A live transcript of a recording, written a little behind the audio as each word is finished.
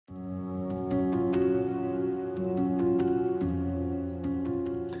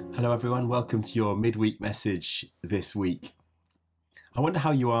Hello everyone, welcome to your midweek message this week. I wonder how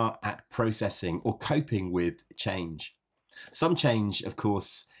you are at processing or coping with change. Some change, of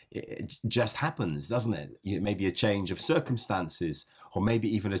course, it just happens, doesn't it? Maybe a change of circumstances, or maybe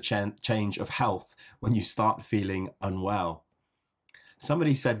even a change of health when you start feeling unwell.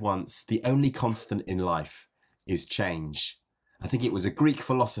 Somebody said once, the only constant in life is change. I think it was a Greek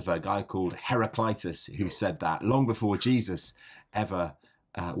philosopher, a guy called Heraclitus, who said that long before Jesus ever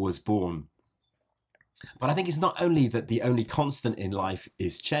was born. But I think it's not only that the only constant in life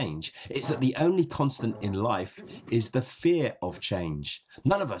is change, it's that the only constant in life is the fear of change.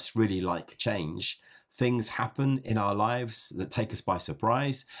 None of us really like change. Things happen in our lives that take us by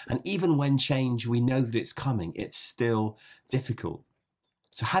surprise. And even when change, we know that it's coming, it's still difficult.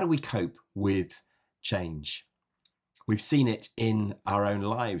 So how do we cope with change? We've seen it in our own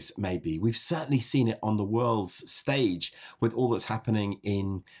lives, maybe. We've certainly seen it on the world's stage with all that's happening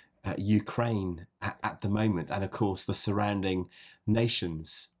in Ukraine at the moment, and of course the surrounding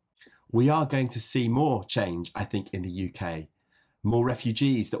nations. We are going to see more change, I think, in the UK. More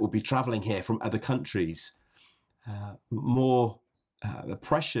refugees that will be travelling here from other countries. More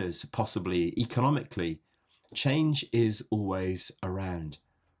pressures, possibly, economically. Change is always around.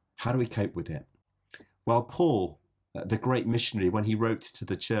 How do we cope with it? Well, Paul, the great missionary, when he wrote to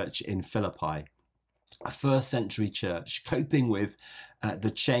the church in Philippi, a first century church, coping with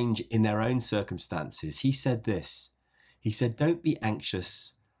the change in their own circumstances, he said this. He said, don't be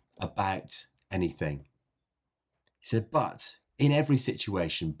anxious about anything. He said, but in every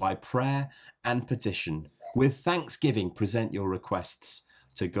situation, by prayer and petition, with thanksgiving, present your requests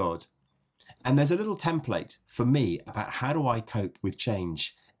to God. And there's a little template for me about how do I cope with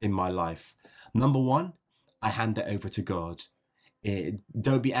change in my life. Number one, I hand it over to God.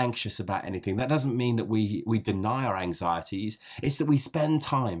 Don't be anxious about anything. That doesn't mean that we deny our anxieties. It's that we spend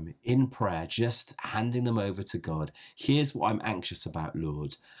time in prayer, just handing them over to God. Here's what I'm anxious about,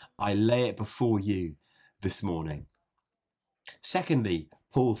 Lord. I lay it before you this morning. Secondly,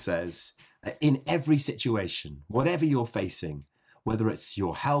 Paul says, in every situation, whatever you're facing, whether it's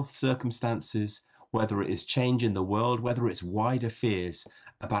your health circumstances, whether it is change in the world, whether it's wider fears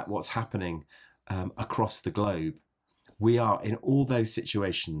about what's happening across the globe, we are in all those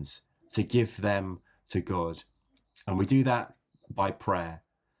situations to give them to God. And we do that by prayer.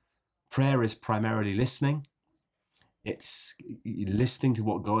 Prayer is primarily listening. It's listening to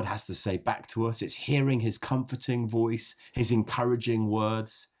what God has to say back to us. It's hearing his comforting voice, his encouraging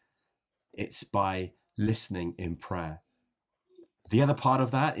words. It's by listening in prayer. The other part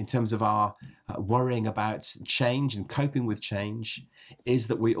of that, in terms of our worrying about change and coping with change, is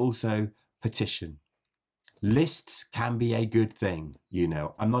that we also petition. Lists can be a good thing, you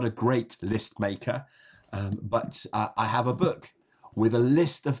know. I'm not a great list maker, but I have a book with a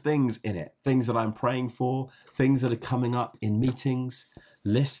list of things in it, things that I'm praying for, things that are coming up in meetings.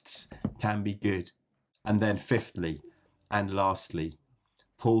 Lists can be good. And then fifthly and lastly,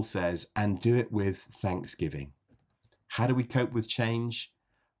 Paul says, and do it with thanksgiving. How do we cope with change?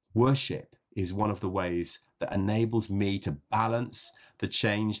 Worship is one of the ways that enables me to balance the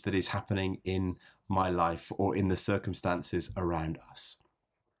change that is happening in my life or in the circumstances around us.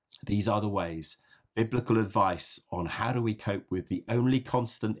 These are the ways, biblical advice on how do we cope with the only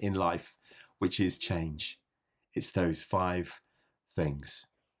constant in life, which is change. It's those 5 things.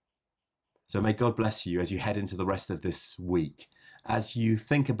 So may God bless you as you head into the rest of this week, as you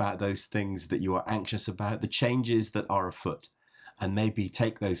think about those things that you are anxious about, the changes that are afoot, and maybe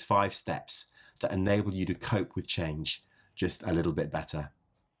take those 5 steps that enable you to cope with change just a little bit better.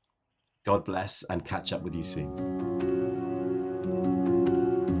 God bless and catch up with you soon.